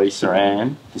out of the Lisa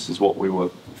Ann. This is what we were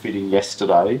fitting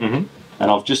yesterday. And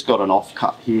I've just got an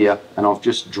offcut here, and I've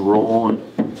just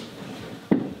drawn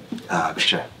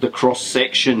the cross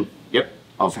section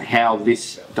of how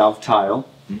this dovetail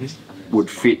would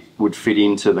fit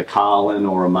into the carlin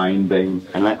or a main beam,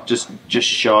 and that just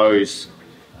shows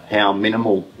how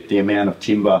minimal the amount of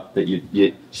timber that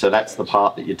you so that's the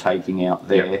part that you're taking out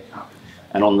there.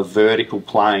 And on the vertical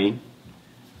plane,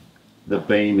 the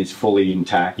beam is fully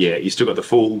intact. Yeah, you still got the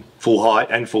full height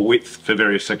and full width for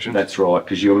various sections. That's right,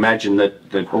 because you imagine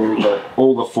that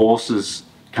all the forces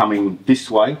coming this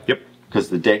way. Yep. Because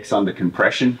the deck's under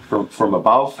compression from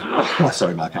above.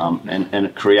 Sorry, Mark. And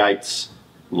it creates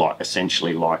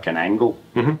essentially like an angle.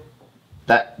 Mm-hmm.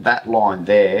 That line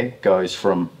there goes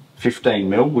from 15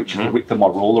 mil, which is the width of my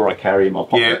ruler I carry in my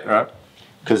pocket. Yeah, right.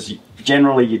 Because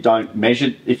generally you don't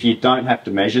measure, if you don't have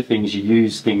to measure things, you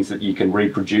use things that you can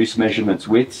reproduce measurements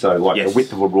with. So like the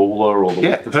width of a ruler or the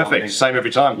width of perfect. Same every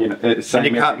time. You know, and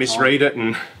you can't misread it.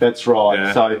 And that's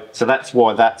right. So that's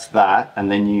why that's that.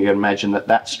 And then you can imagine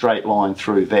that straight line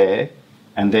through there,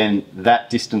 and then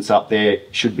that distance up there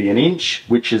should be 1 inch,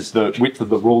 which is the width of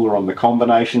the ruler on the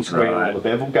combination screen or the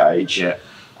bevel gauge. Yeah.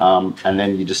 And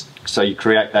then you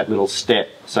create that little step.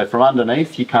 So from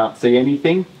underneath you can't see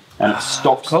anything, and it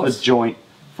stops the joint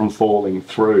from falling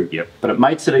through. Yep. But it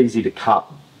makes it easy to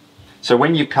cut. So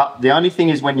when you cut, the only thing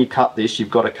is when you cut this,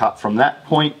 you've got to cut from that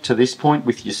point to this point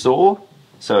with your saw.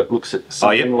 So it looks at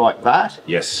something like that.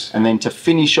 Yes. And then to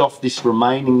finish off this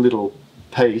remaining little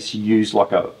piece, you use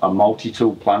like a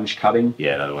multi-tool plunge cutting.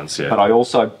 Yeah, another one's, yeah. But I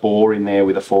also bore in there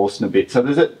with a Forstner bit. So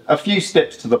there's a few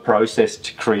steps to the process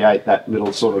to create that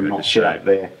little sort of notch shape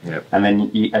there. Yep. And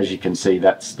then as you can see,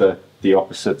 that's the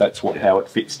opposite. That's how it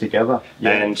fits together.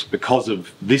 Yeah. And because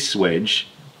of this wedge,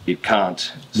 it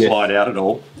can't slide out at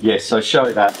all. Yes, so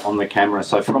show that on the camera.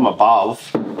 So from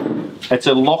above, it's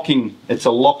a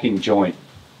locking joint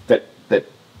that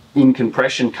in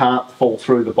compression can't fall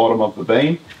through the bottom of the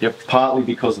beam. Yep. Partly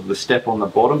because of the step on the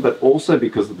bottom, but also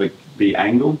because of the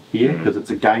angle here, because it's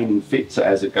a gaining fit. So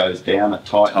as it goes down, it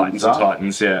tightens up.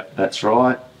 Tightens, yeah. That's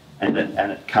right. And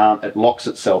it locks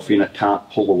itself in. It can't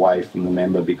pull away from the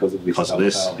member because of this. Because of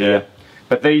this, yeah.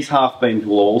 But these half beams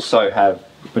will also have,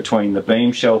 between the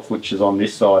beam shelf, which is on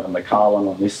this side, and the carlin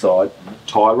on this side,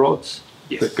 tie rods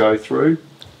that go through.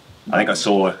 I think I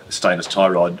saw a stainless tie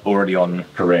rod already on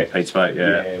Pete's boat.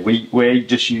 Yeah. We're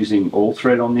just using all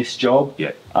thread on this job.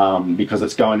 Yeah. Because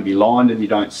it's going to be lined and you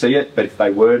don't see it. But if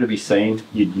they were to be seen,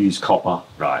 you'd use copper.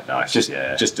 Right. Nice.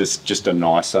 Just a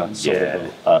nicer sort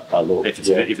of a look. If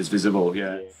it's visible.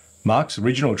 Yeah. Mark's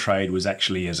original trade was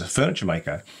actually as a furniture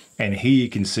maker, and here you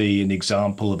can see an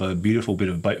example of a beautiful bit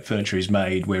of boat furniture he's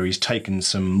made where he's taken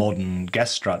some modern gas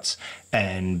struts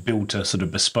and built a sort of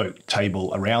bespoke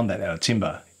table around that out of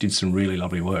timber. Did some really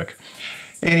lovely work.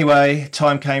 Anyway,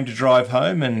 time came to drive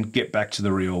home and get back to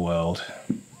the real world.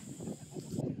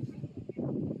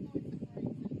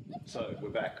 So we're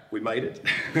back. We made it.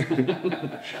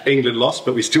 England lost,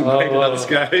 but we still made it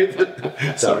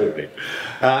unscathed. Sorry.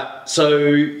 So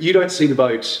you don't see the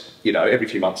boat, every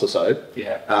few months or so.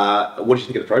 Yeah. What do you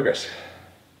think of the progress?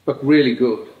 Look, really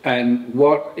good. And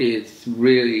what is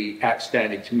really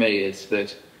outstanding to me is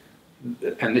that,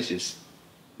 and this is,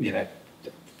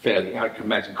 fairly, I can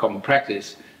imagine, common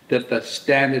practice, that the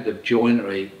standard of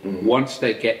joinery, once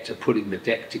they get to putting the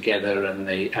deck together and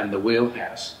the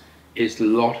wheelhouse, is a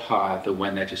lot higher than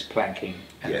when they're just planking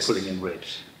and putting in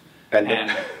ribs.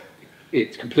 And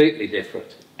it's completely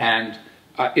different. And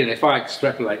if I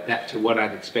extrapolate that to what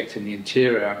I'd expect in the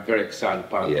interior, I'm very excited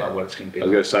by what it's going to be. I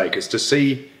was going to say, because to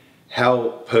see how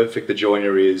perfect the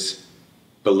joinery is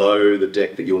below the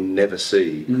deck that you'll never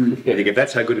see, I think if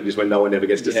that's how good it is when no one ever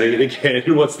gets to see it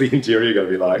again, what's the interior going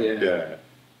to be like? Yeah.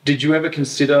 Did you ever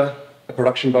consider a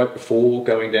production boat before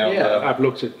going down? Yeah, I've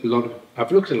looked at a lot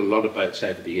of boats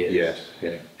over the years.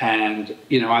 Yeah. And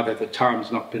either the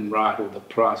time's not been right or the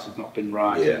price has not been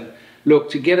right. Yeah. And look,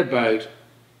 to get a boat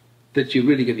that you're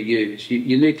really going to use,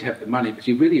 you need to have the money, but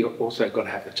you really also got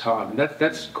to have the time, and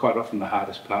that's quite often the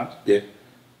hardest part. Yeah.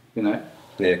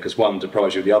 Yeah, because one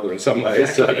deprives you of the other in some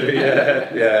ways. So,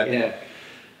 yeah.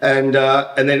 And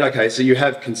then, okay, so you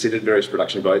have considered various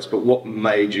production boats, but what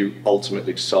made you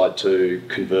ultimately decide to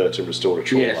convert and restore a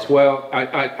trawler? Yes, well,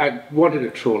 I wanted a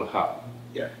trawler hull.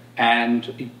 Yeah.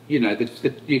 And,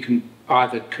 you can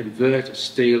either convert a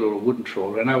steel or a wooden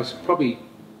trawler, and I was probably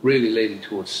really leaning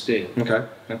towards steel. Okay.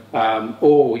 Yeah.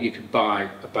 Or you could buy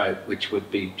a boat which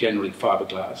would be generally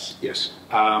fiberglass. Yes.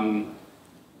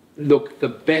 Look, the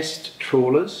best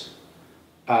trawlers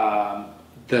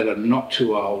that are not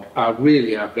too old are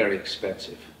very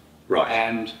expensive. Right.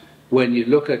 And when you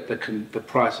look at the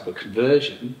price of a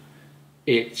conversion,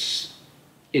 it's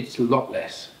a lot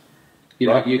less.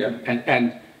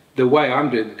 And the way I'm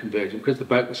doing the conversion, because the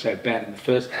boat was so bad in the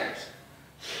first place,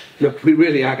 look, we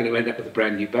really are going to end up with a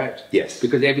brand new boat. Yes.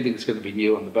 Because everything's going to be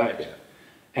new on the boat.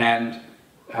 And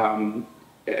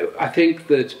I think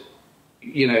that,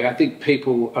 I think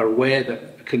people are aware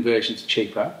that conversion's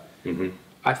cheaper. Mm-hmm.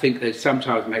 I think they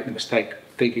sometimes make the mistake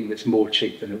thinking that's more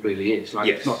cheap than it really is. Like,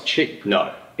 it's not cheap.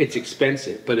 No. It's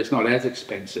expensive, but it's not as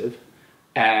expensive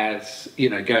as, you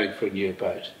know, going for a new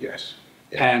boat. Yes.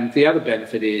 And the other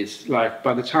benefit is, like,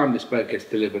 by the time this boat gets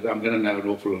delivered, I'm going to know an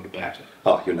awful lot about it.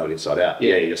 Oh, you'll know it inside out.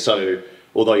 Yeah, you're so,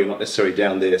 although you're not necessarily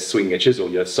down there swinging a chisel,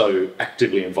 you're so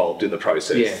actively involved in the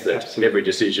process that absolutely. Every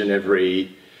decision,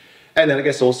 and then I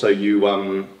guess also you,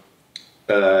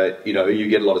 you know, you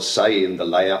get a lot of say in the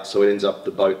layout, so it ends up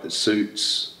the boat that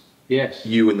suits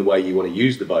you and the way you want to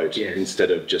use the boat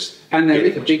instead of just. And there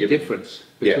is a big difference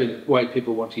between the way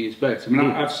people want to use boats. I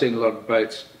mean, I've seen a lot of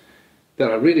boats that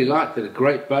I really like, that are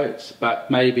great boats, but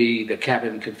maybe the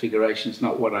cabin configuration's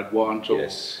not what I'd want, or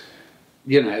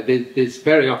you know, there's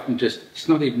very often just, it's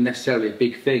not even necessarily a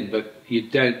big thing, but you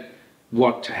don't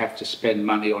want to have to spend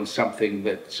money on something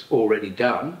that's already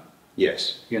done.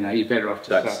 Yes. You know, you're better off to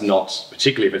That's not,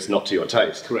 particularly if it's not to your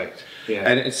taste. Correct. Yeah.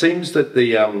 And it seems that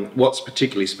the what's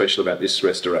particularly special about this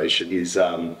restoration is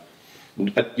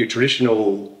your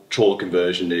traditional trawler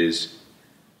conversion is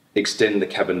extend the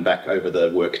cabin back over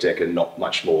the work deck and not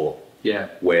much more. Yeah.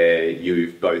 Where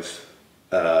you've both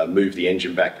moved the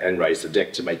engine back and raised the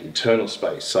deck to make internal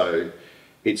space. So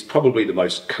it's probably the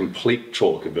most complete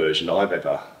trawler conversion I've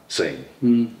ever seen.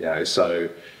 You know, so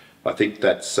I think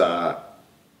that's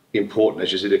important.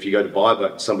 As you said, if you go to buy a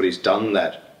boat and somebody's done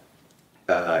that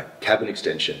cabin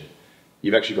extension,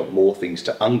 you've actually got more things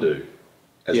to undo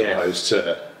as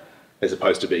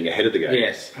opposed to being ahead of the game.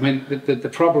 Yes. I mean, the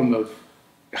problem of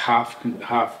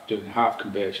doing half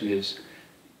conversion is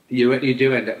you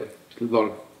do end up with a lot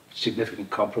of significant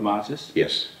compromises.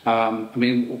 Yes. I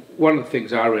mean, one of the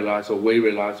things I realised, or we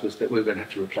realised, was that we were going to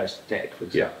have to replace the deck, for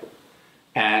example.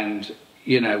 And,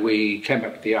 you know, we came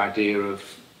up with the idea of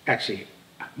actually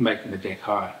making the deck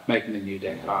higher, making the new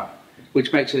deck higher,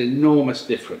 which makes an enormous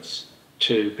difference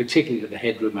to, particularly to the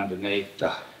headroom underneath.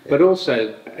 But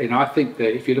also, you know, I think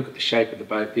that if you look at the shape of the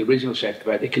boat, the original shape of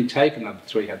the boat, it can take another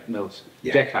 300 mils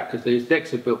deck height, because these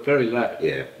decks are built very low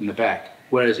in the back.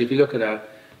 Whereas if you look at a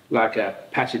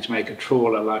passage maker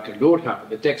trawler like a Lord Harper,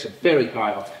 the decks are very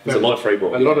high off. There's a lot of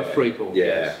freeboard. A lot of freeboard.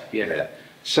 Yeah.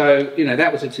 So, you know,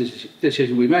 that was a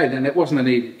decision we made, and it wasn't an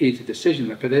easy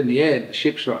decision. But in the end, the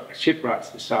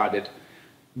Shipwrights decided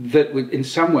that in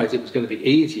some ways it was going to be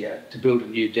easier to build a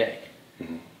new deck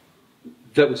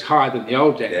that was higher than the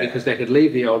old deck, because they could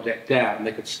leave the old deck down,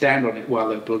 they could stand on it while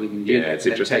they were building the new deck. It's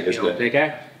interesting, isn't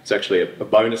it? It's actually a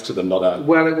bonus to them, not a...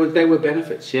 Well, they were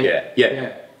benefits, Yeah,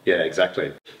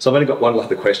 exactly. So I've only got one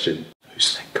other question.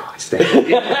 Who's that guy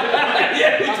standing?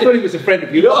 I thought he was a friend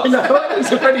of yours. No,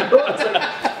 he's a friend of yours.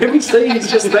 Every scene he's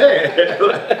just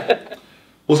there.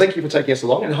 Well, thank you for taking us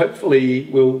along, and hopefully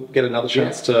we'll get another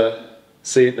chance to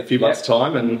see it in a few months'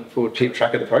 time and keep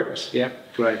track of the progress. Yeah,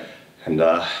 great. And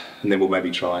then we'll maybe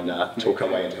try and talk our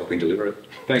way into helping deliver it.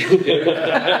 Thank you.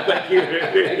 Thank you.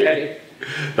 Okay.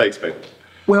 Thanks, Ben.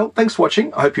 Well, thanks for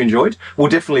watching. I hope you enjoyed. We'll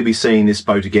definitely be seeing this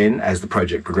boat again as the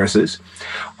project progresses.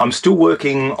 I'm still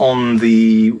working on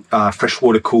the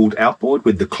freshwater cooled outboard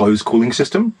with the closed cooling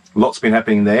system. Lots been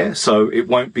happening there, so it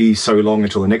won't be so long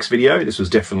until the next video. This was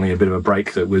definitely a bit of a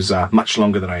break that was much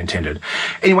longer than I intended.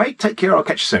 Anyway, take care. I'll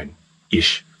catch you soon.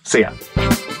 Ish. See ya.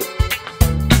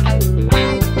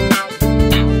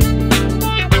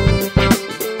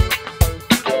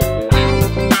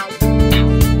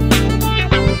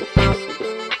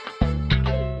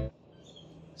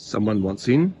 Someone wants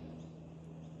in,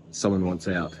 someone wants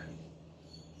out.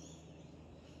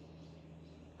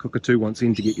 Cockatoo wants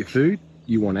in to get your food,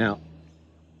 you want out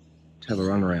to have a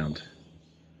run around.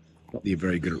 Not that you're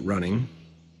very good at running.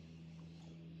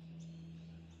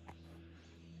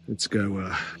 Let's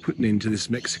go put an end to this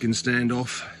Mexican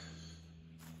standoff.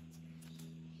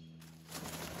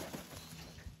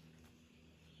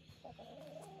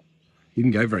 You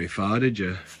didn't go very far, did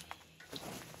you?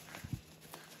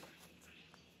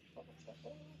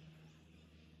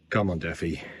 Come on,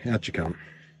 Daffy, out you come.